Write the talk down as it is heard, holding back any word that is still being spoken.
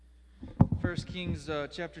1 Kings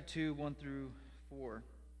chapter 2, 1 through 4.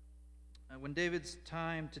 When David's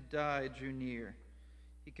time to die drew near,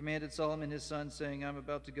 he commanded Solomon his son, saying, I am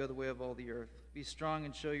about to go the way of all the earth. Be strong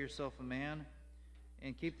and show yourself a man,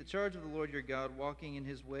 and keep the charge of the Lord your God, walking in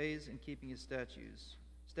his ways and keeping his statutes,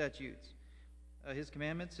 his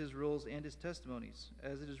commandments, his rules, and his testimonies,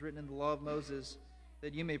 as it is written in the law of Moses,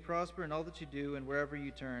 that you may prosper in all that you do and wherever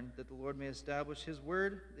you turn, that the Lord may establish his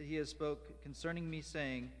word that he has spoke concerning me,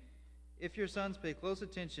 saying, if your sons pay close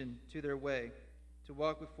attention to their way, to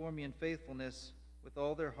walk before me in faithfulness with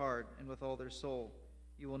all their heart and with all their soul,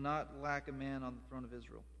 you will not lack a man on the throne of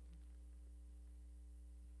Israel.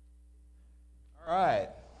 All right.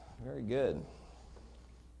 Very good.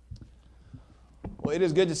 Well, it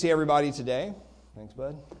is good to see everybody today. Thanks,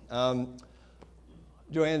 bud.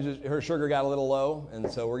 Joanne, her sugar got a little low, and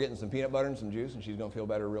so we're getting some peanut butter and some juice, and she's going to feel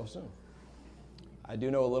better real soon. I do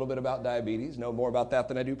know a little bit about diabetes, know more about that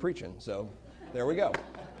than I do preaching, so there we go.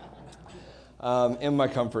 In my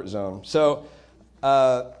comfort zone. So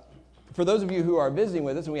for those of you who are visiting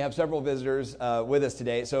with us, and we have several visitors with us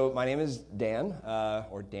today, so my name is Dan,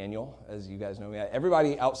 or Daniel, as you guys know me.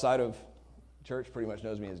 Everybody outside of church pretty much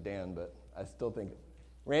knows me as Dan, but I still think,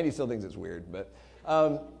 Randy still thinks it's weird,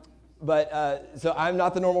 so I'm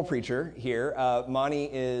not the normal preacher here. Monty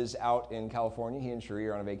is out in California. He and Cherie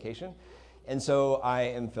are on a vacation, and so I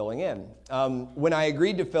am filling in. When I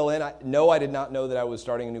agreed to fill in, I did not know that I was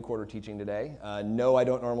starting a new quarter teaching today. No, I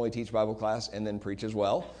don't normally teach Bible class and then preach as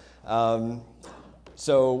well.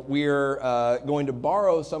 So we're going to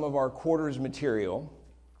borrow some of our quarters material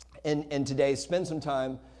and today spend some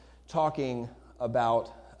time talking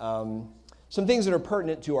about some things that are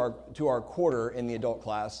pertinent to our quarter in the adult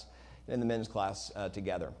class and the men's class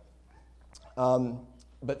together.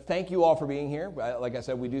 But thank you all for being here. Like I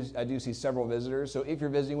said, I do see several visitors. So if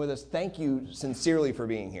you're visiting with us, thank you sincerely for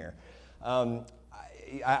being here.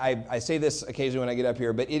 I say this occasionally when I get up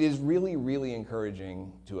here, but it is really, really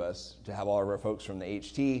encouraging to us to have all of our folks from the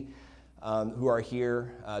HT who are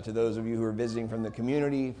here, to those of you who are visiting from the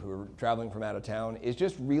community, who are traveling from out of town. It's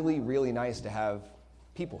just really, really nice to have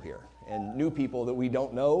people here and new people that we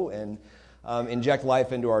don't know and inject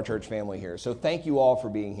life into our church family here. So thank you all for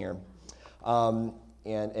being here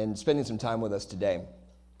and spending some time with us today.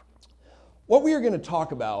 What we are going to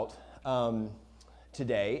talk about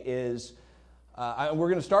today is we're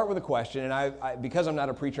going to start with a question, and I because I'm not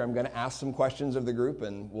a preacher, I'm going to ask some questions of the group,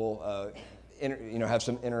 and we'll have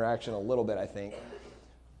some interaction a little bit, I think.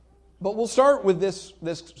 But we'll start with this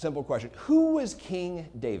simple question: who was King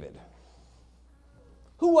David?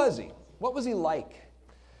 Who was he? What was he like?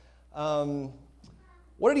 What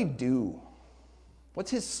did he do? What's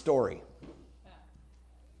his story?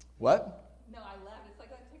 What? No, I laughed. It's like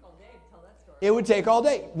it would take all day to tell that story. It would take all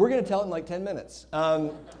day. We're going to tell it in like 10 minutes.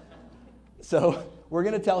 So we're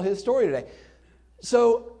going to tell his story today.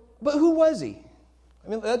 But who was he? I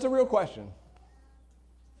mean, that's a real question.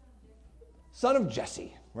 Son of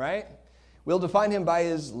Jesse, right? We'll define him by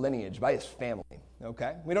his lineage, by his family,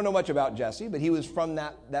 okay? We don't know much about Jesse, but he was from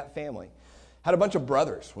that family. Had a bunch of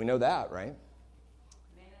brothers. We know that, right?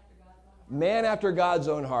 Man after God's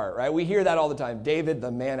own heart, right? We hear that all the time. David,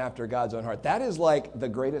 the man after God's own heart. That is like the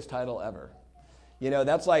greatest title ever.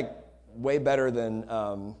 That's like way better than,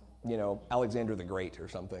 Alexander the Great or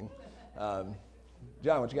something. John,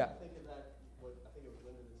 what you got? I think it was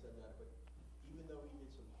Linda that said that, but even though he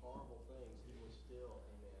did some horrible things, he was still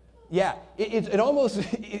a man. Yeah,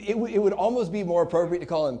 it would almost be more appropriate to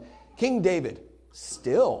call him King David,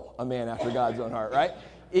 still a man after God's own heart, right?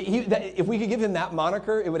 If we could give him that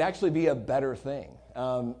moniker, it would actually be a better thing.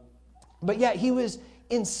 But yeah, he was,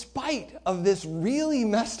 in spite of this really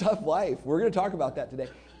messed up life, we're going to talk about that today,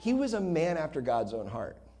 he was a man after God's own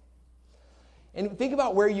heart. And think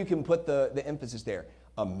about where you can put the emphasis there.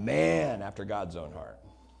 A man after God's own heart.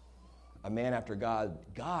 A man after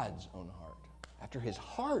God's own heart. After his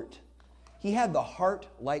heart. He had the heart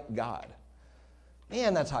like God.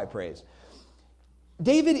 Man, that's high praise.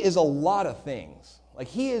 David is a lot of things. Like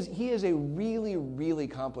he is a really, really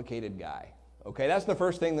complicated guy. Okay, that's the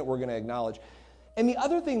first thing that we're going to acknowledge. And the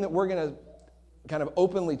other thing that we're going to kind of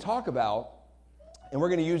openly talk about, and we're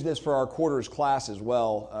going to use this for our quarters class as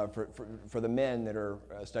well, for the men that are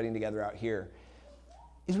studying together out here,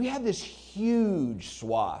 is we have this huge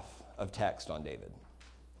swath of text on David.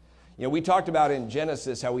 We talked about in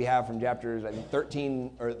Genesis how we have from chapters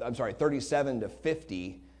 37 to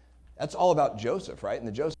 50. That's all about Joseph, right? In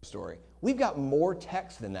the Joseph story. We've got more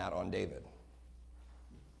text than that on David.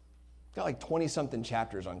 We've got like 20-something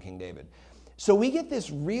chapters on King David. So we get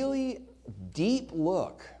this really deep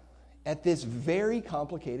look at this very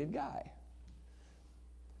complicated guy.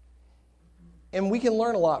 And we can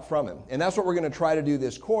learn a lot from him. And that's what we're going to try to do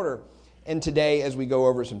this quarter and today as we go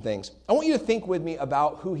over some things. I want you to think with me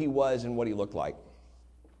about who he was and what he looked like.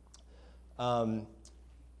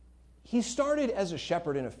 He started as a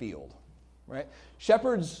shepherd in a field, right?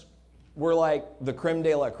 Shepherds were like the creme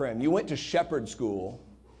de la creme. You went to shepherd school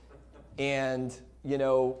and,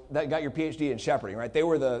 that got your PhD in shepherding, right? They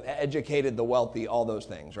were the educated, the wealthy, all those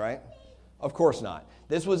things, right? Of course not.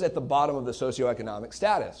 This was at the bottom of the socioeconomic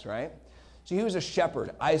status, right? So he was a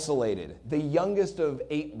shepherd, isolated, the youngest of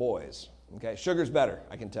 8 boys. Okay, sugar's better,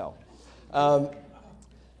 I can tell.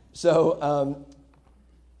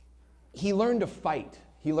 He learned to fight.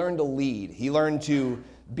 He learned to lead. He learned to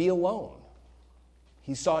be alone.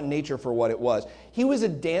 He saw nature for what it was. He was a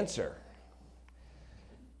dancer.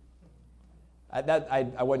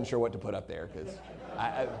 I wasn't sure what to put up there,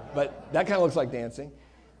 but that kind of looks like dancing.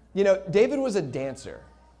 David was a dancer.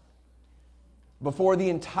 Before the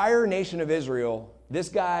entire nation of Israel, this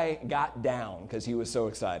guy got down because he was so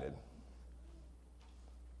excited.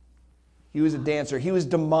 He was a dancer. He was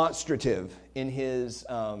demonstrative in his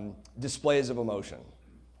displays of emotion.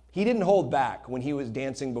 He didn't hold back when he was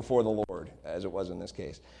dancing before the Lord, as it was in this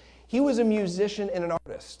case. He was a musician and an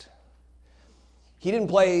artist. He didn't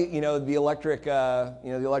play, the electric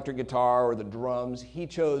guitar or the drums. He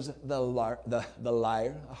chose the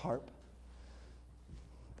lyre, a harp,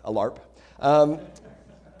 a LARP.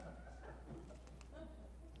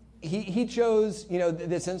 He chose,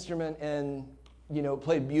 this instrument and,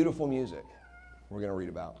 played beautiful music we're going to read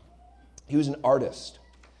about. He was an artist.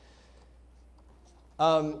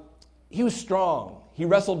 He was strong. He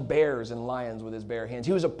wrestled bears and lions with his bare hands.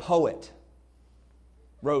 He was a poet.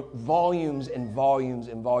 Wrote volumes and volumes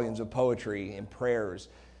and volumes of poetry and prayers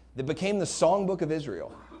that became the songbook of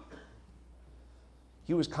Israel.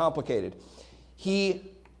 He was complicated.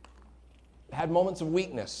 He had moments of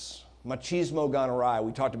weakness, machismo gone awry.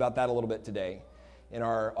 We talked about that a little bit today in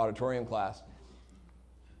our auditorium class.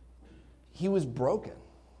 He was broken.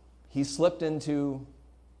 He slipped into,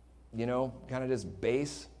 kind of this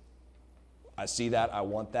base. I see that, I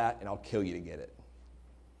want that, and I'll kill you to get it.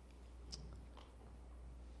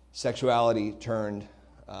 Sexuality turned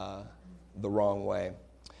the wrong way.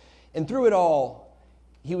 And through it all,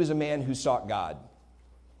 he was a man who sought God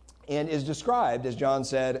and is described, as John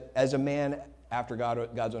said, as a man after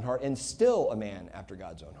God's own heart, and still a man after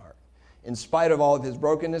God's own heart, in spite of all of his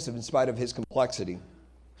brokenness, in spite of his complexity.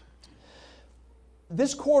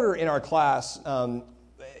 This quarter in our class,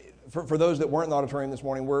 for those that weren't in the auditorium this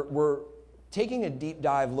morning, we're taking a deep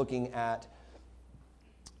dive looking at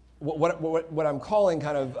what I'm calling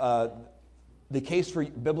kind of the case for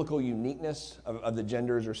biblical uniqueness of the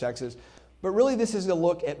genders or sexes. But really this is a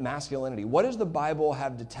look at masculinity. What does the Bible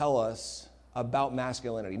have to tell us about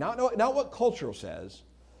masculinity? Not what culture says,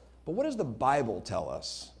 but what does the Bible tell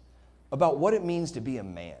us about what it means to be a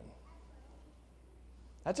man?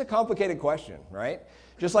 That's a complicated question, right?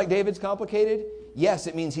 Just like David's complicated, yes,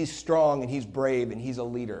 it means he's strong and he's brave and he's a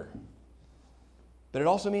leader. But it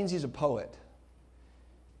also means he's a poet.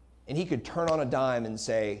 And he could turn on a dime and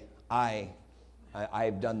say, I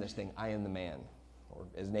have done this thing. I am the man. Or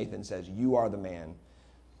as Nathan says, you are the man.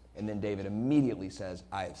 And then David immediately says,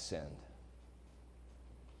 I have sinned.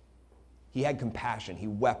 He had compassion. He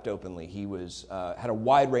wept openly. He had a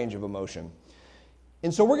wide range of emotion.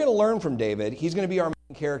 And so we're going to learn from David. He's going to be our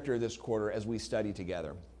main character this quarter as we study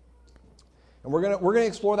together. And we're going to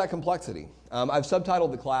explore that complexity. I've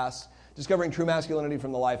subtitled the class, Discovering True Masculinity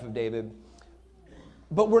from the Life of David.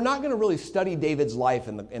 But we're not going to really study David's life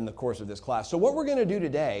in the course of this class. So what we're going to do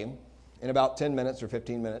today, in about 10 minutes or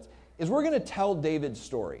 15 minutes, is we're going to tell David's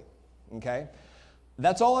story, okay?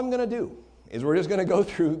 That's all I'm going to do, is we're just going to go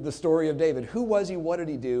through the story of David. Who was he? What did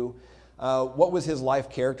he do? What was his life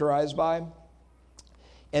characterized by?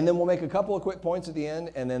 And then we'll make a couple of quick points at the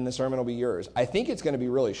end, and then the sermon will be yours. I think it's going to be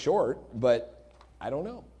really short, but I don't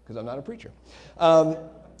know, because I'm not a preacher.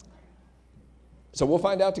 So we'll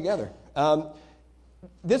find out together.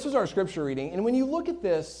 This was our scripture reading, and when you look at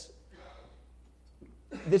this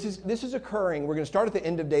is occurring. We're going to start at the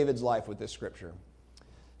end of David's life with this scripture.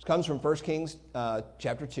 This comes from 1 Kings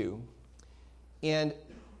chapter 2. And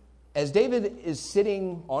as David is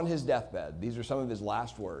sitting on his deathbed, these are some of his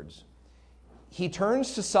last words, he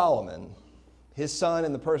turns to Solomon, his son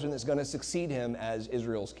and the person that's going to succeed him as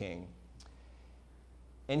Israel's king.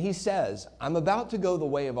 And he says, I'm about to go the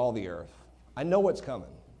way of all the earth. I know what's coming.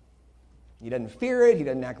 He doesn't fear it. He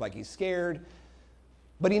doesn't act like he's scared.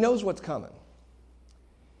 But he knows what's coming.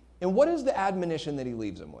 And what is the admonition that he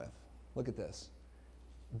leaves him with? Look at this.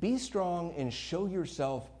 Be strong and show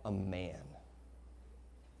yourself a man.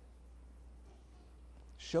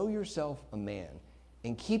 show yourself a man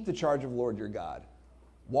and keep the charge of Lord your God,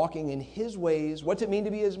 walking in his ways. What's it mean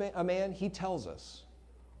to be a man? He tells us.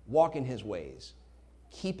 Walk in his ways.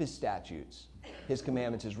 Keep his statutes, his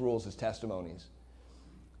commandments, his rules, his testimonies.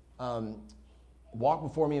 Walk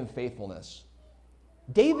before me in faithfulness.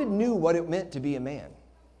 David knew what it meant to be a man.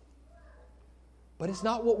 But it's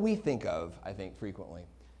not what we think of, I think, frequently.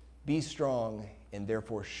 Be strong and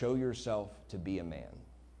therefore show yourself to be a man.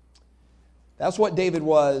 That's what David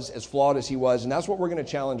was, as flawed as he was, and that's what we're going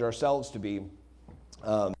to challenge ourselves to be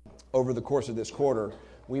over the course of this quarter.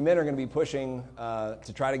 We men are going to be pushing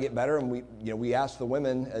to try to get better, and we ask the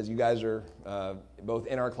women, as you guys are both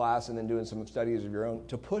in our class and then doing some studies of your own,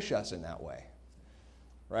 to push us in that way.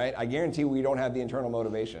 Right? I guarantee we don't have the internal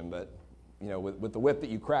motivation, but with the whip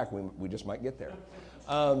that you crack, we just might get there.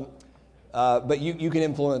 But you can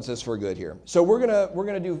influence us for good here. So we're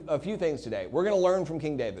gonna do a few things today. We're gonna learn from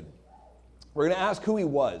King David. We're gonna ask who he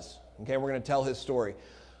was. Okay, we're gonna tell his story.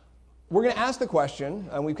 We're gonna ask the question,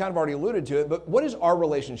 and we've kind of already alluded to it, but what is our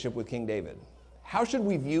relationship with King David? How should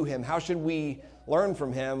we view him? How should we learn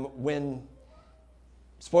from him when,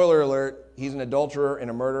 spoiler alert, he's an adulterer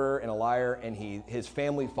and a murderer and a liar, and his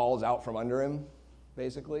family falls out from under him,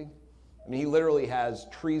 basically? I mean, he literally has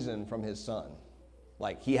treason from his son.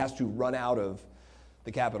 Like, he has to run out of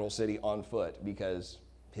the capital city on foot because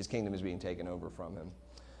his kingdom is being taken over from him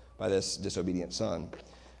by this disobedient son.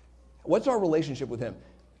 What's our relationship with him?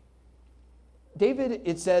 David,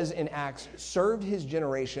 it says in Acts, served his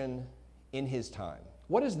generation in his time.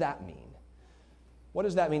 What does that mean? What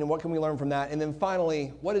does that mean, and what can we learn from that? And then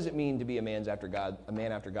finally, what does it mean to be a man after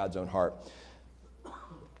God's own heart?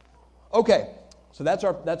 Okay, so that's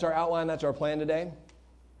our outline, that's our plan today.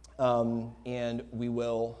 And we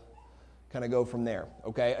will kind of go from there,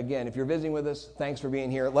 okay? Again, if you're visiting with us, thanks for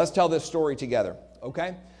being here. Let's tell this story together,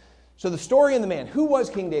 okay? So the story and the man. Who was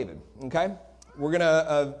King David, okay? We're going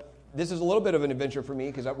to, this is a little bit of an adventure for me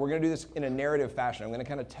because we're going to do this in a narrative fashion. I'm going to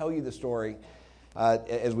kind of tell you the story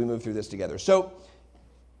as we move through this together. So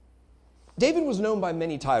David was known by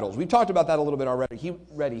many titles. We've talked about that a little bit already.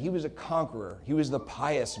 He was a conqueror. He was the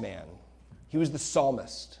pious man. He was the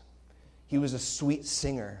psalmist. He was a sweet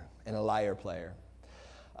singer and a lyre player.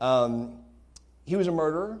 He was a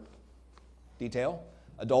murderer, detail,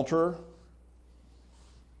 adulterer.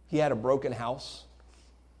 He had a broken house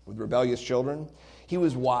with rebellious children. He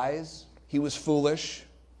was wise. He was foolish.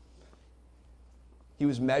 He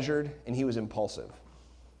was measured, and he was impulsive.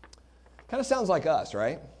 Kind of sounds like us,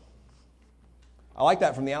 right? I like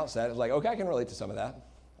that from the outset. It's like, okay, I can relate to some of that.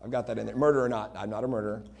 I've got that in there. Murder or not, I'm not a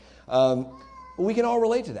murderer. But we can all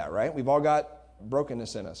relate to that, right? We've all got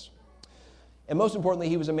brokenness in us. And most importantly,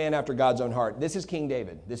 he was a man after God's own heart. This is King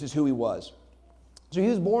David. This is who he was. So he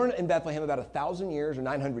was born in Bethlehem about 1,000 years or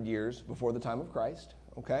 900 years before the time of Christ,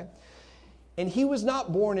 okay? And he was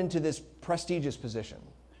not born into this prestigious position,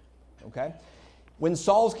 okay? When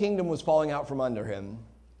Saul's kingdom was falling out from under him,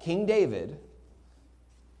 King David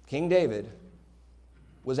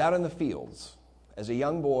was out in the fields as a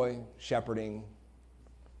young boy shepherding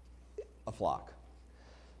a flock.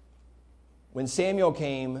 When Samuel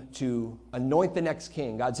came to anoint the next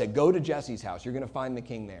king, God said, go to Jesse's house. You're going to find the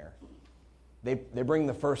king there. They bring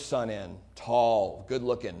the first son in, tall,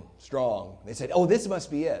 good-looking, strong. They said, oh, this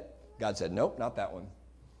must be it. God said, nope, not that one.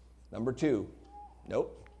 Number 2,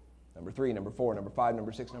 nope. Number 3, number 4, number 5,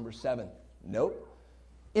 number 6, number 7, nope.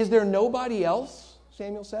 Is there nobody else,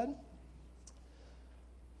 Samuel said?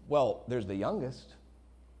 Well, there's the youngest.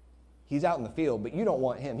 He's out in the field, but you don't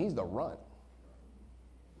want him. He's the runt.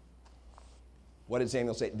 What did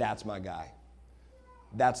Samuel say? That's my guy.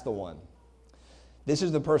 That's the one. This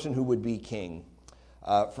is the person who would be king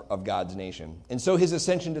of God's nation. And so his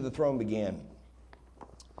ascension to the throne began.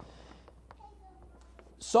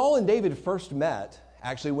 Saul and David first met,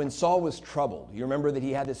 actually, when Saul was troubled. You remember that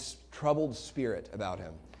he had this troubled spirit about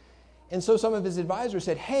him. And so some of his advisors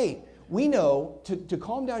said, hey, we know, to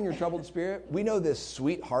calm down your troubled spirit, we know this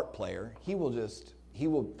sweet harp player. He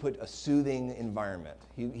will put a soothing environment.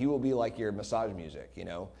 He will be like your massage music,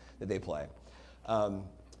 that they play.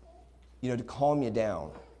 To calm you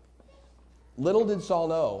down. Little did Saul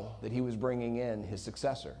know that he was bringing in his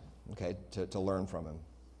successor, okay, to learn from him.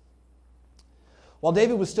 While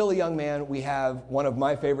David was still a young man, we have one of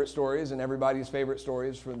my favorite stories and everybody's favorite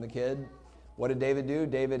stories from the kid. What did David do?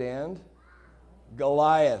 David and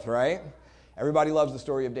Goliath, right? Everybody loves the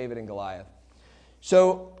story of David and Goliath.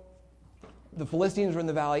 So the Philistines were in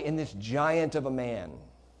the valley, and this giant of a man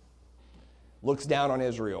looks down on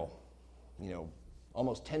Israel,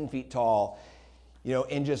 almost 10 feet tall,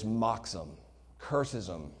 and just mocks them, curses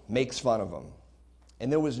them, makes fun of them.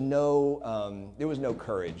 And there was no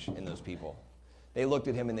courage in those people. They looked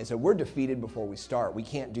at him and they said, we're defeated before we start. We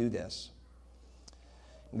can't do this.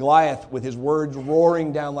 Goliath, with his words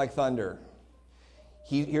roaring down like thunder,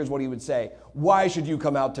 here's what he would say. Why should you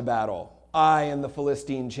come out to battle? I am the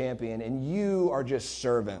Philistine champion, and you are just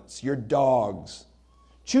servants. You're dogs.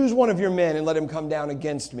 Choose one of your men and let him come down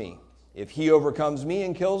against me. If he overcomes me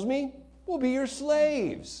and kills me, we'll be your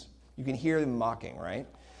slaves. You can hear them mocking, right?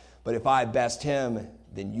 But if I best him,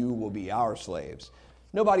 then you will be our slaves.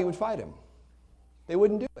 Nobody would fight him. They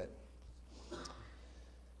wouldn't do it.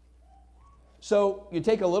 So you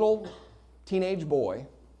take a little teenage boy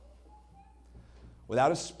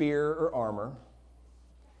without a spear or armor,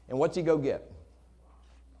 and what's he go get?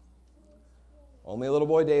 Only a little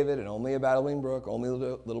boy David and only a battling brook, only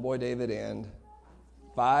little boy David and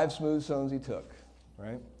 5 smooth stones he took,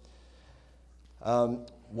 right?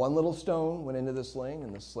 One little stone went into the sling,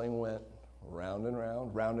 and the sling went round and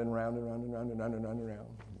round, round and round and round and round and round and round and round.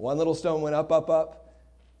 One little stone went up, up, up.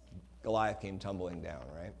 Goliath came tumbling down,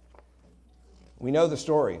 right? We know the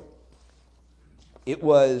story. It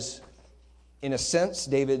was, in a sense,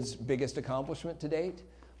 David's biggest accomplishment to date,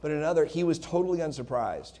 but in another, he was totally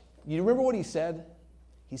unsurprised. You remember what he said?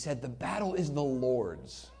 He said, the battle is the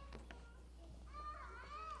Lord's.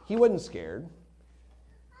 He wasn't scared.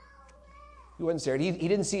 He wasn't scared. He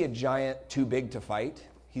didn't see a giant too big to fight.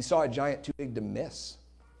 He saw a giant too big to miss.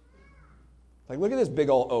 Like, look at this big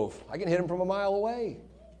old oaf. I can hit him from a mile away.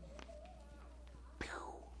 Pew.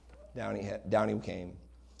 Down he came.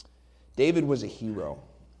 David was a hero.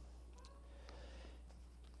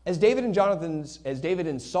 As David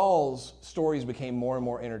and Saul's stories became more and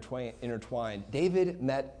more intertwined, David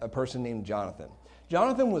met a person named Jonathan.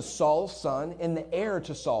 Jonathan was Saul's son and the heir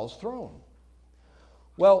to Saul's throne.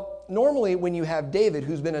 Well, normally when you have David,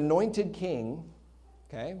 who's been anointed king,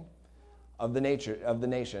 okay, of the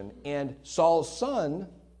nation, and Saul's son,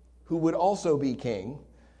 who would also be king,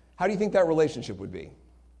 how do you think that relationship would be?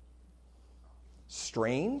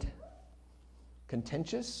 Strained?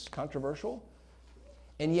 Contentious? Controversial?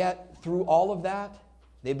 And yet, through all of that,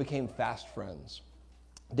 they became fast friends.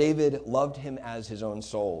 David loved him as his own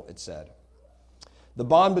soul, it said. The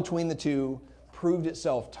bond between the two proved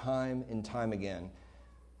itself time and time again.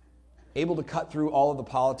 Able to cut through all of the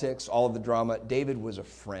politics, all of the drama, David was a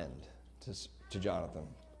friend to Jonathan,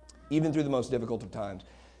 even through the most difficult of times.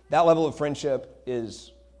 That level of friendship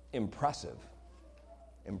is impressive,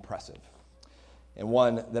 and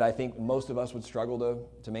one that I think most of us would struggle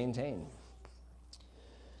to maintain.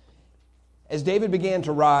 As David began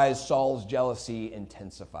to rise, Saul's jealousy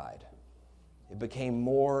intensified. It became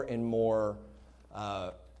more and more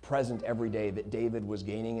present every day that David was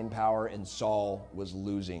gaining in power and Saul was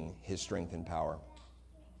losing his strength and power.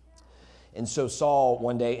 And so Saul,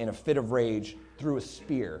 one day, in a fit of rage, threw a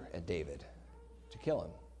spear at David to kill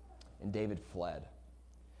him. And David fled.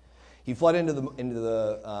 He fled into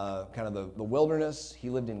the kind of the wilderness. He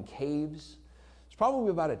lived in caves. It's probably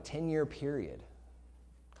about a 10-year period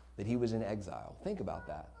that he was in exile. Think about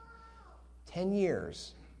that. 10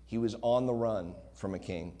 years he was on the run from a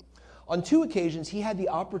king. On 2 occasions, he had the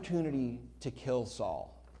opportunity to kill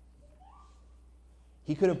Saul.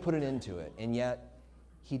 He could have put an end to it, and yet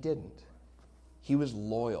he didn't. He was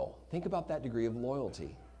loyal. Think about that degree of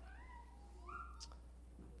loyalty.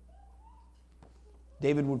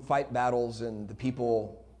 David would fight battles, and the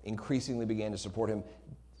people increasingly began to support him.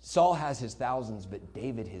 Saul has his thousands, but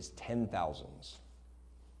David his 10,000s.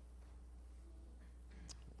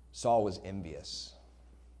 Saul was envious.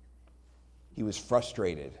 He was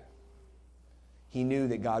frustrated. He knew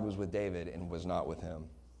that God was with David and was not with him.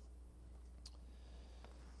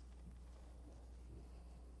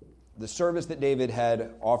 The service that David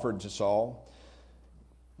had offered to Saul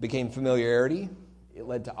became familiarity. It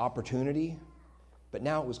led to opportunity, but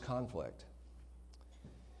now it was conflict.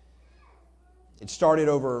 It started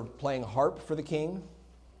over playing harp for the king,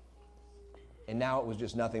 and now it was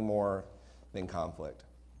just nothing more than conflict.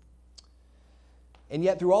 And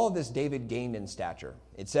yet, through all of this, David gained in stature.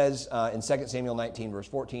 It says in 2 Samuel 19, verse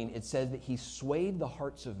 14, it says that he swayed the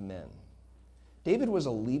hearts of men. David was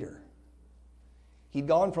a leader. He'd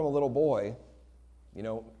gone from a little boy,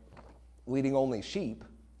 leading only sheep,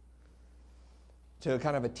 to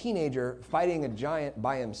kind of a teenager fighting a giant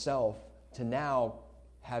by himself, to now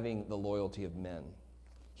having the loyalty of men.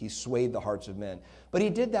 He swayed the hearts of men. But he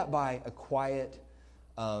did that by a quiet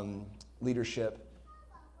leadership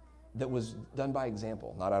that was done by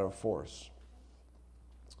example, not out of force.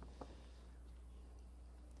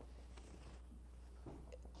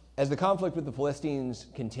 As the conflict with the Philistines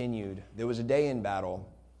continued, there was a day in battle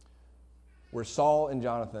where Saul and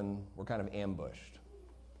Jonathan were kind of ambushed.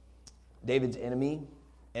 David's enemy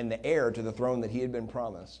and the heir to the throne that he had been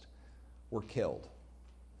promised, were killed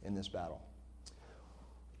in this battle.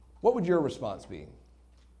 What would your response be?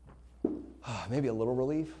 Maybe a little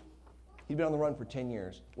relief? He'd been on the run for 10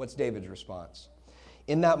 years. What's David's response?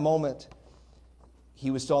 In that moment, he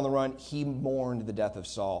was still on the run. He mourned the death of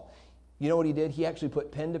Saul. You know what he did? He actually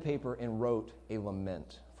put pen to paper and wrote a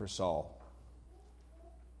lament for Saul.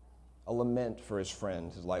 A lament for his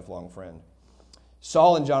friend, his lifelong friend.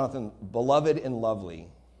 Saul and Jonathan, beloved and lovely,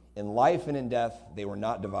 in life and in death, they were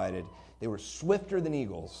not divided. They were swifter than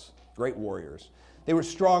eagles, great warriors. They were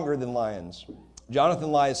stronger than lions.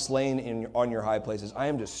 Jonathan lies slain on your high places. I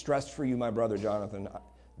am distressed for you, my brother Jonathan.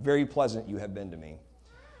 Very pleasant you have been to me.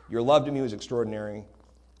 Your love to me was extraordinary.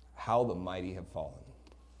 How the mighty have fallen.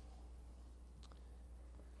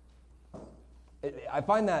 I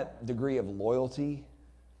find that degree of loyalty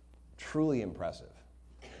truly impressive.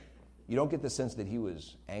 You don't get the sense that he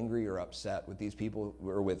was angry or upset with these people,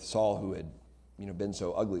 or with Saul, who had been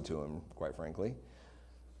so ugly to him, quite frankly.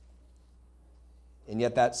 And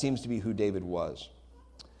yet that seems to be who David was.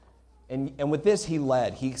 And with this, he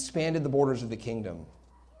led. He expanded the borders of the kingdom.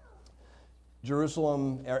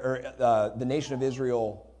 Jerusalem, the nation of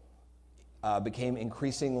Israel, became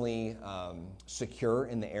increasingly secure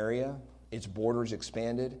in the area. Its borders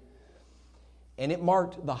expanded. And it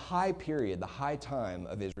marked the high period, the high time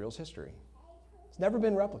of Israel's history. It's never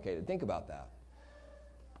been replicated. Think about that.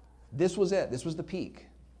 This was it. This was the peak.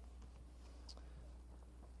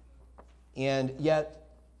 And yet,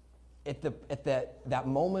 at that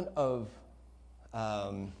moment of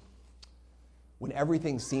when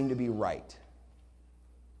everything seemed to be right,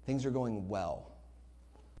 things are going well,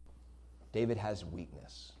 David has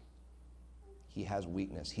weakness. He has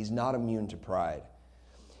weakness. He's not immune to pride.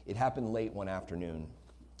 It happened late one afternoon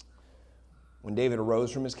when David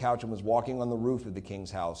arose from his couch and was walking on the roof of the king's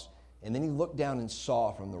house. And then he looked down and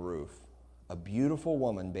saw from the roof a beautiful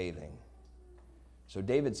woman bathing. So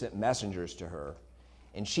David sent messengers to her,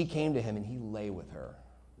 and she came to him, and he lay with her.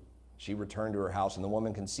 She returned to her house, and the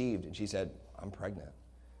woman conceived, and she said, I'm pregnant.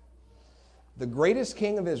 The greatest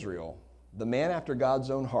king of Israel, the man after God's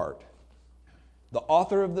own heart, the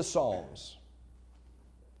author of the Psalms,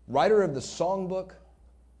 writer of the songbook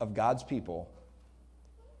of God's people,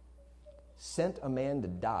 sent a man to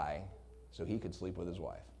die so he could sleep with his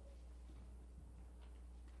wife.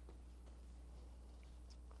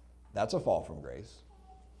 That's a fall from grace.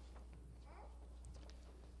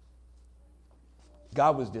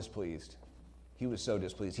 God was displeased. He was so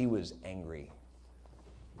displeased. He was angry,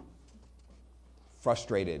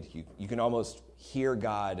 frustrated. You can almost hear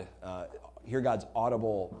God's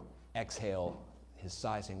audible exhale, his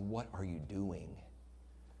sigh, saying, what are you doing?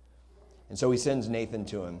 And so he sends Nathan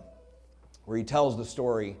to him, where he tells the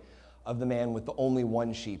story of the man with the only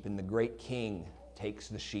one sheep, and the great king takes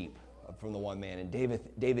the sheep from the one man. And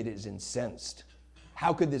David is incensed.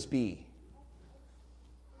 How could this be?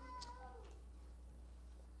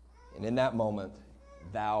 And in that moment,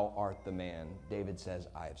 thou art the man. David says,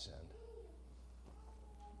 I have sinned.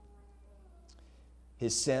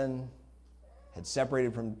 His sin had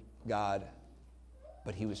separated from God,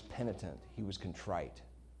 but he was penitent. He was contrite.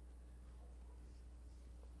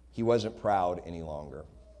 He wasn't proud any longer.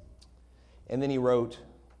 And then he wrote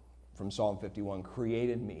from Psalm 51, create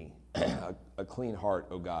in me a clean heart,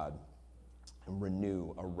 O God, and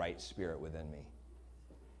renew a right spirit within me.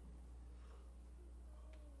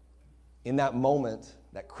 In that moment,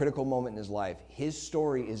 that critical moment in his life, his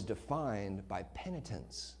story is defined by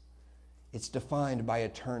penitence. It's defined by a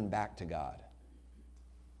turn back to God.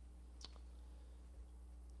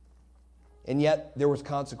 And yet, there was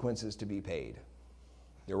consequences to be paid.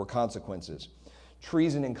 There were consequences.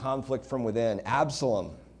 Treason and conflict from within.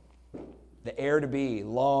 Absalom, the heir-to-be,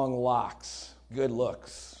 long locks, good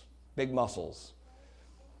looks, big muscles,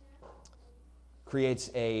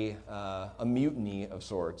 creates a mutiny of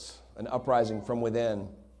sorts, an uprising from within,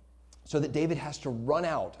 so that David has to run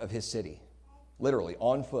out of his city, literally,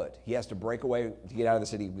 on foot. He has to break away to get out of the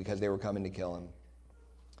city because they were coming to kill him.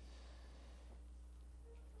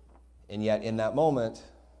 And yet, in that moment,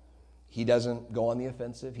 he doesn't go on the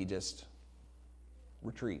offensive. He just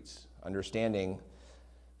retreats, understanding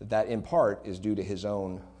that in part is due to his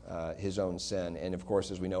own sin. And of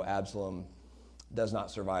course, as we know, Absalom does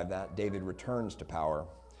not survive that. David returns to power,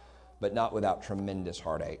 but not without tremendous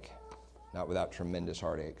heartache. Not without tremendous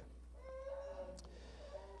heartache.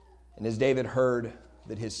 And as David heard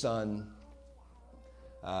that his son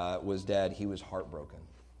was dead, he was heartbroken.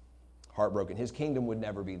 Heartbroken. His kingdom would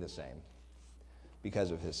never be the same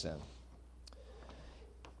because of his sin.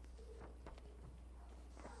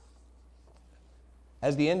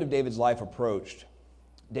 As the end of David's life approached,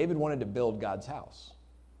 David wanted to build God's house.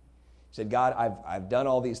 He said, God, I've done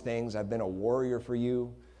all these things. I've been a warrior for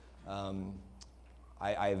you.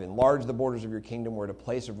 I have enlarged the borders of your kingdom. We're at a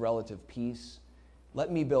place of relative peace.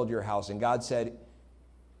 Let me build your house. And God said,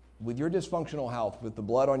 with your dysfunctional health, with the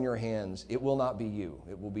blood on your hands, it will not be you.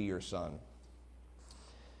 It will be your son.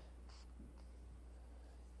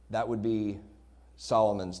 That would be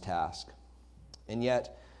Solomon's task. And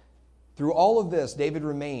yet, through all of this, David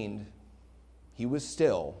remained, he was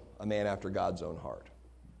still a man after God's own heart.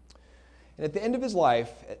 And at the end of his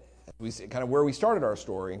life, kind of where we started our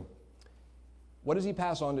story, what does he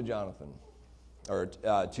pass on to Jonathan, or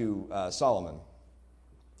to Solomon?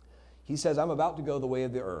 He says, I'm about to go the way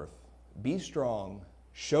of the earth. Be strong,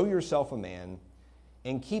 show yourself a man,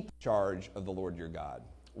 and keep charge of the Lord your God,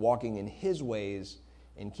 walking in his ways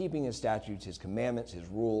and keeping his statutes, his commandments, his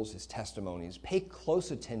rules, his testimonies. Pay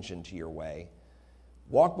close attention to your way.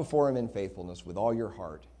 Walk before him in faithfulness with all your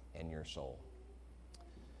heart and your soul.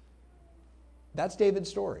 That's David's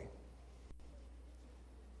story.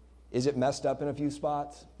 Is it messed up in a few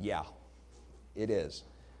spots? Yeah, it is.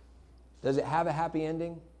 Does it have a happy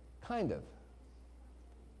ending? Kind of.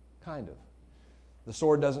 Kind of. The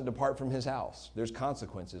sword doesn't depart from his house. There's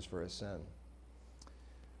consequences for his sin.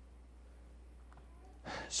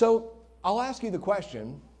 So I'll ask you the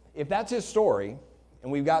question, if that's his story,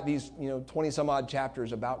 and we've got these 20 some odd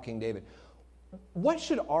chapters about King David, what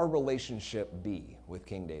should our relationship be with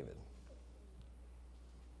King David?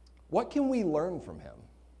 What can we learn from him?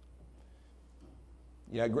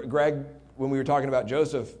 Greg, when we were talking about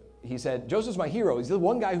Joseph, he said, Joseph's my hero. He's the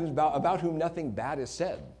one guy who's about whom nothing bad is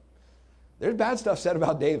said. There's bad stuff said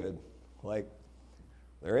about David.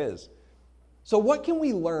 There is. So what can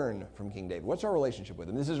we learn from King David? What's our relationship with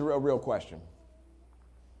him? This is a real question.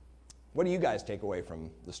 What do you guys take away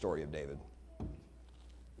from the story of David?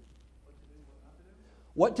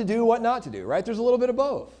 What to do, what not to do, right? There's a little bit of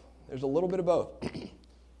both. There's a little bit of both.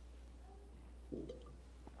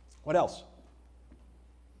 What else?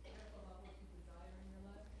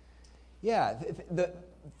 Yeah,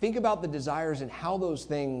 think about the desires and how those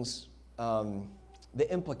things,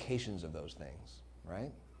 the implications of those things,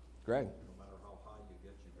 right? Greg? No matter how high you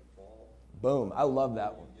get, you can fall. Boom, I love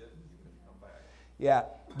that one. You can come back. Yeah,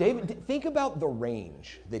 David, think about the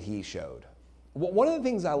range that he showed. One of the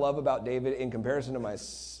things I love about David in comparison to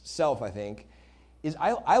myself, I think, is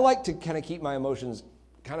I like to kind of keep my emotions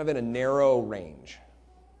kind of in a narrow range.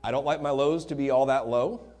 I don't like my lows to be all that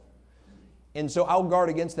low. And so I'll guard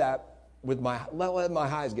against that with let my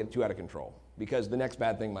highs get too out of control because the next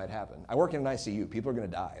bad thing might happen. I work in an ICU. People are going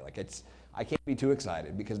to die. I can't be too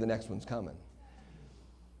excited because the next one's coming.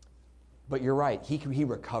 But you're right. He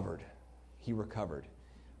recovered. He recovered.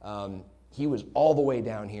 He was all the way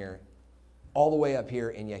down here, all the way up here,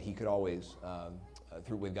 and yet he could always,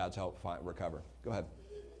 with God's help, recover. Go ahead.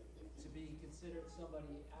 To be considered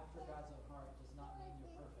somebody after God's own heart does not mean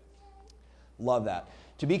you're perfect. Love that.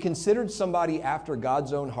 To be considered somebody after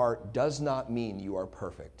God's own heart does not mean you are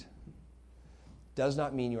perfect. Does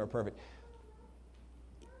not mean you are perfect.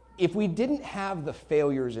 If we didn't have the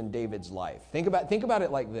failures in David's life, think about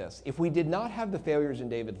it like this. If we did not have the failures in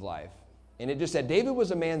David's life, and it just said David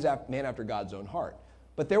was a man after God's own heart,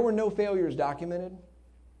 but there were no failures documented,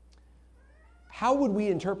 how would we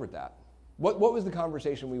interpret that? What was the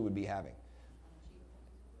conversation we would be having?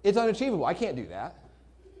 It's unachievable. I can't do that.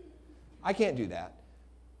 I can't do that.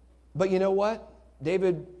 But you know what?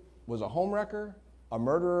 David was a homewrecker, a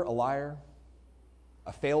murderer, a liar,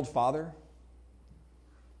 a failed father.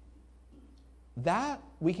 That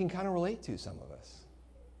we can kind of relate to, some of us.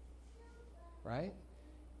 Right?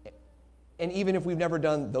 And even if we've never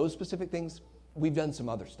done those specific things, we've done some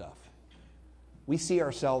other stuff. We see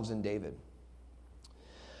ourselves in David.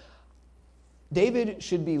 David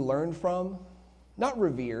should be learned from, not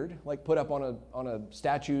revered, like put up on a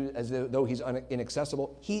statue as though he's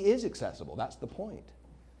inaccessible. He is accessible. That's the point.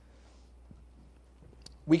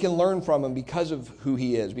 We can learn from him because of who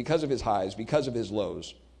he is, because of his highs, because of his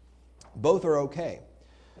lows. Both are okay.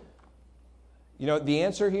 The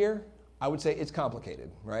answer here, I would say it's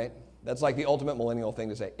complicated, right? That's like the ultimate millennial thing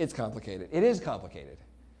to say. It's complicated. It is complicated.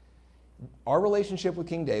 Our relationship with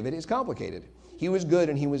King David is complicated. He was good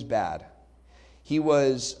and he was bad. He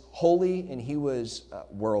was holy and he was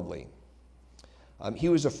worldly. He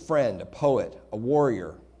was a friend, a poet, a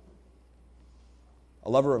warrior, a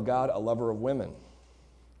lover of God, a lover of women.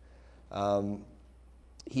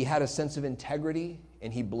 He had a sense of integrity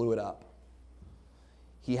and he blew it up.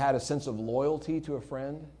 He had a sense of loyalty to a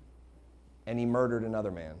friend and he murdered another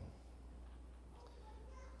man.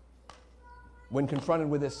 When confronted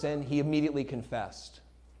with his sin, he immediately confessed,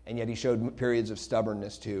 and yet he showed periods of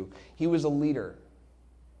stubbornness too. He was a leader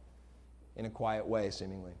in a quiet way,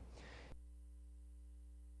 seemingly.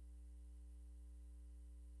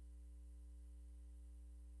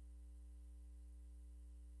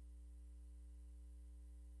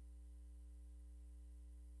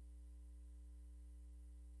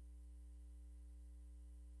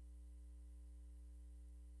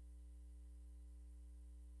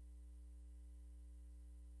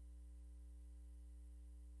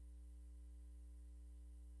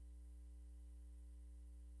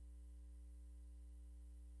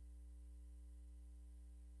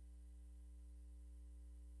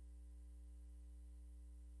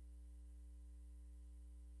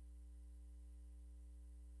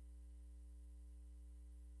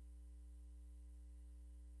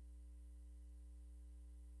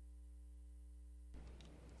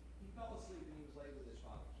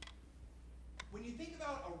 When you think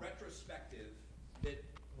about a retrospective that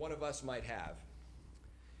one of us might have,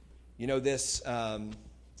 this kind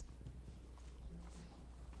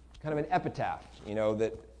of an epitaph,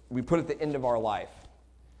 that we put at the end of our life.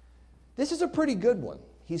 This is a pretty good one.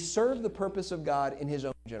 He served the purpose of God in his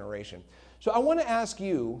own generation. So I want to ask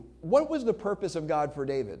you, what was the purpose of God for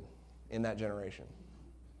David in that generation?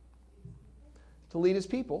 To lead his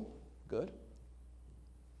people. Good.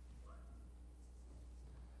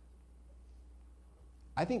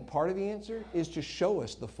 I think part of the answer is to show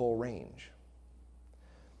us the full range.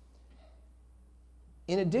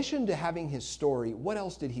 In addition to having his story, what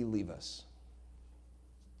else did he leave us?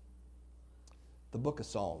 The book of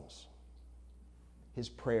Psalms, his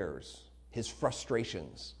prayers, his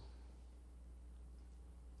frustrations,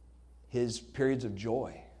 his periods of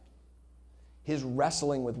joy, his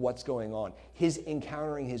wrestling with what's going on, his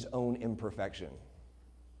encountering his own imperfection.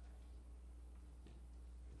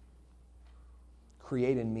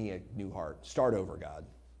 Create in me a new heart. Start over, God.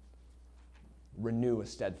 Renew a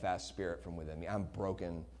steadfast spirit from within me. I'm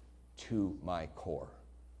broken to my core.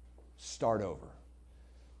 Start over.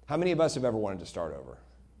 How many of us have ever wanted to start over?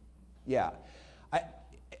 Yeah.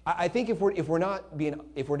 I think if we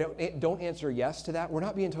don't answer yes to that, we're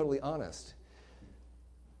not being totally honest.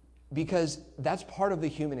 Because that's part of the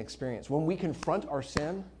human experience. When we confront our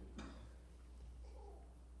sin,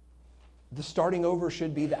 the starting over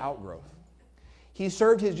should be the outgrowth. He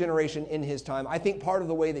served his generation in his time. I think part of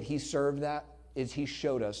the way that he served that is he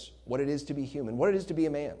showed us what it is to be human, what it is to be a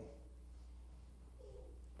man.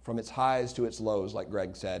 From its highs to its lows, like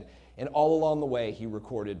Greg said. And all along the way, he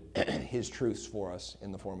recorded his truths for us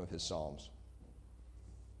in the form of his Psalms.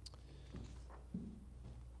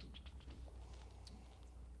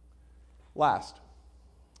 Last.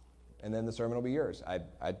 And then the sermon will be yours. I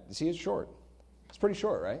see it's short. It's pretty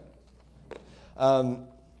short, right?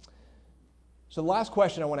 So the last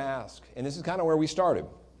question I want to ask, and this is kind of where we started.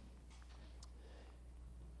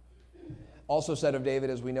 Also said of David,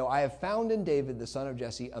 as we know, I have found in David, the son of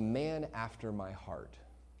Jesse, a man after my heart,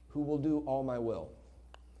 who will do all my will.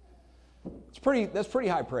 That's pretty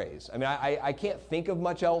high praise. I mean, I can't think of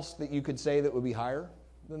much else that you could say that would be higher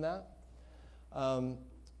than that.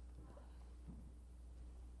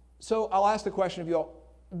 So I'll ask the question of you all,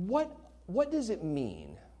 what does it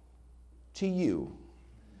mean to you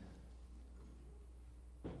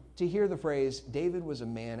to hear the phrase, David was a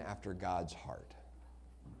man after God's heart?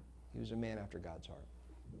 He was a man after God's heart.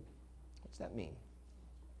 What's that mean?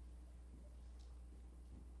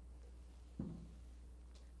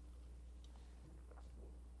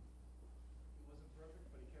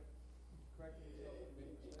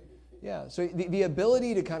 Yeah, so the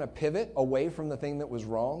ability to kind of pivot away from the thing that was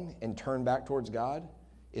wrong and turn back towards God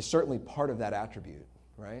is certainly part of that attribute,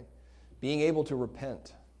 right? Being able to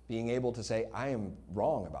repent, being able to say, I am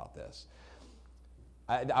wrong about this.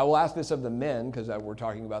 I will ask this of the men, because we're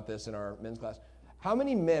talking about this in our men's class. How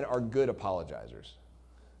many men are good apologizers?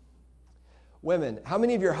 Women, how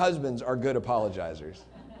many of your husbands are good apologizers?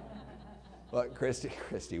 Well,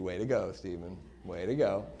 Christy, way to go, Stephen. Way to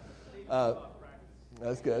go.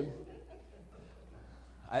 That's good.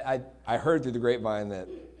 I heard through the grapevine that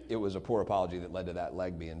it was a poor apology that led to that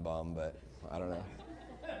leg being bum, but I don't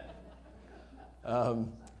know.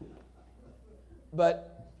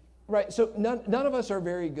 But, right, so none of us are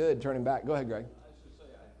very good turning back. Go ahead, Greg. I was going to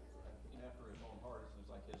say, after his own heart, it seems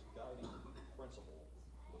like his guiding principle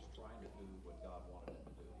was trying to do what God wanted him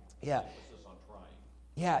to do. Yeah. Emphasis on trying.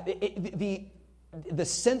 Yeah, the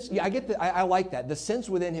sense, yeah, I like that. The sense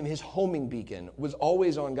within him, his homing beacon, was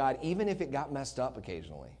always on God, even if it got messed up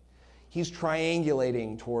occasionally. He's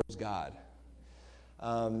triangulating towards God.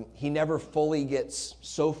 He never fully gets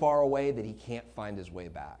so far away that he can't find his way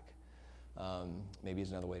back. maybe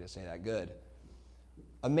is another way to say that. Good.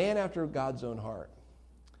 A man after God's own heart.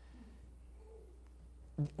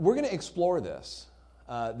 We're going to explore this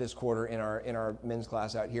this quarter in our men's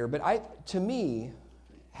class out here. But to me,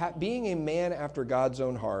 being a man after God's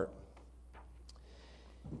own heart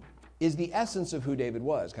is the essence of who David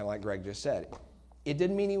was, kind of like Greg just said. It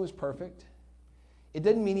didn't mean he was perfect. It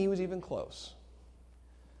didn't mean he was even close.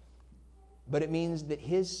 But it means that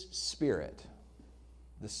his spirit,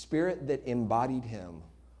 the spirit that embodied him,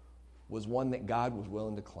 was one that God was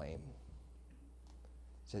willing to claim.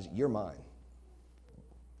 He says, you're mine.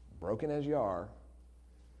 Broken as you are,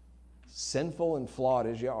 sinful and flawed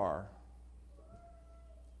as you are,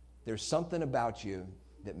 there's something about you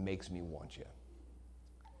that makes me want you.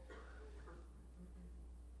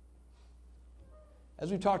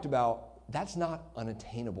 As we've talked about, that's not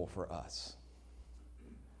unattainable for us.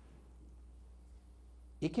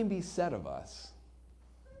 It can be said of us,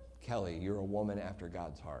 Kelly, you're a woman after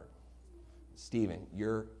God's heart. Stephen,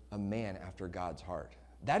 you're a man after God's heart.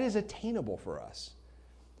 That is attainable for us.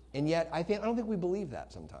 And yet, I don't think we believe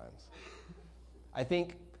that sometimes. I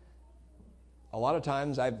think a lot of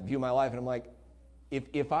times I view my life and I'm like, if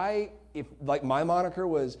like my moniker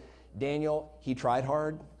was Daniel, he tried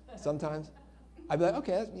hard sometimes, I'd be like,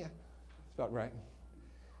 okay, that's about right.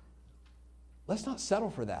 Let's not settle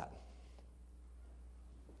for that.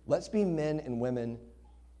 Let's be men and women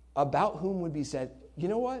about whom would be said, you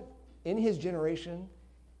know what? In his generation,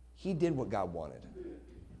 he did what God wanted.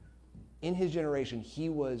 In his generation, he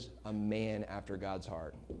was a man after God's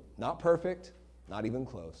heart. Not perfect, not even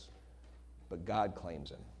close, but God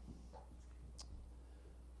claims him.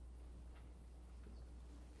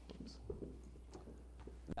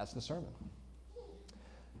 That's the sermon.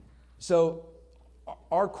 So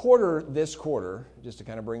our this quarter, just to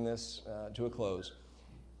kind of bring this to a close,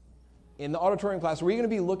 in the auditorium class, we're going to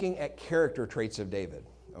be looking at character traits of David,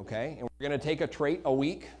 okay? And we're going to take a trait a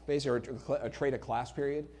week, basically, or a trait a class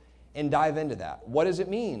period, and dive into that. What does it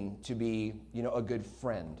mean to be, a good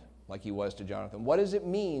friend, like he was to Jonathan? What does it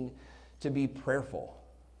mean to be prayerful?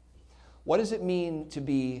 What does it mean to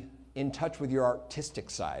be in touch with your artistic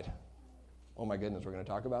side? Oh my goodness, we're going to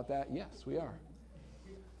talk about that? Yes, we are.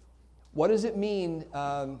 What does it mean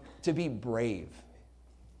to be brave,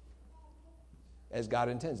 as God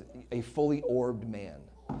intends, a fully orbed man?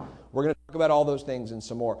 We're going to talk about all those things and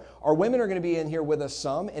some more. Our women are going to be in here with us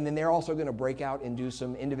some, and then they're also going to break out and do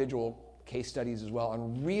some individual case studies as well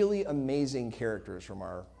on really amazing characters from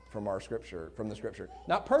the Scripture.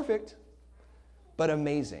 Not perfect, but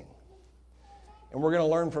amazing. And we're going to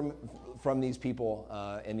learn from these people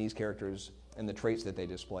and these characters and the traits that they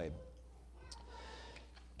displayed.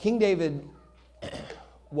 King David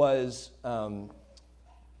was and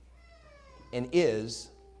is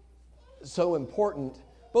so important,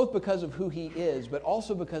 both because of who he is, but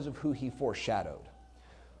also because of who he foreshadowed,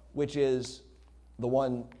 which is the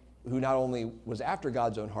one who not only was after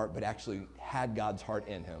God's own heart, but actually had God's heart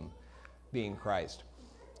in him, being Christ.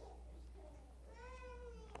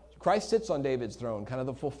 Christ sits on David's throne, kind of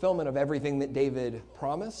the fulfillment of everything that David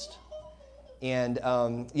promised, and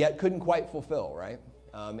yet couldn't quite fulfill, right?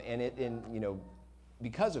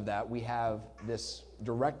 Because of that, we have this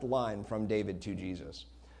direct line from David to Jesus.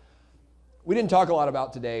 We didn't talk a lot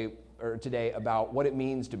about today about what it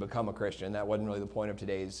means to become a Christian. That wasn't really the point of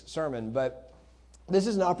today's sermon, but this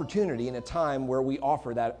is an opportunity in a time where we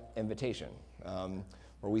offer that invitation,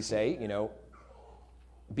 where we say,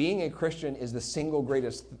 being a Christian is the single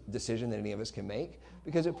greatest decision that any of us can make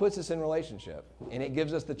because it puts us in relationship and it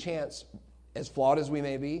gives us the chance, as flawed as we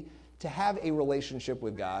may be, to have a relationship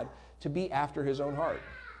with God, to be after his own heart,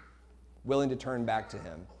 willing to turn back to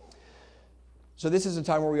him. So this is a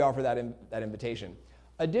time where we offer that invitation.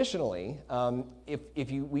 Additionally,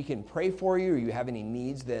 we can pray for you, or you have any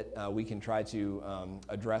needs that we can try to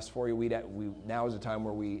address for you, now is a time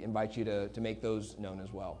where we invite you to make those known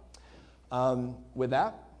as well. With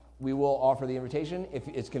that, we will offer the invitation. If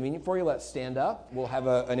it's convenient for you, let's stand up. We'll have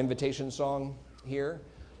an invitation song here.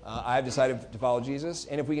 I have decided to follow Jesus.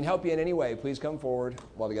 And if we can help you in any way, please come forward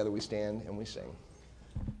while together we stand and we sing.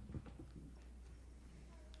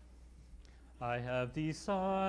 I have decided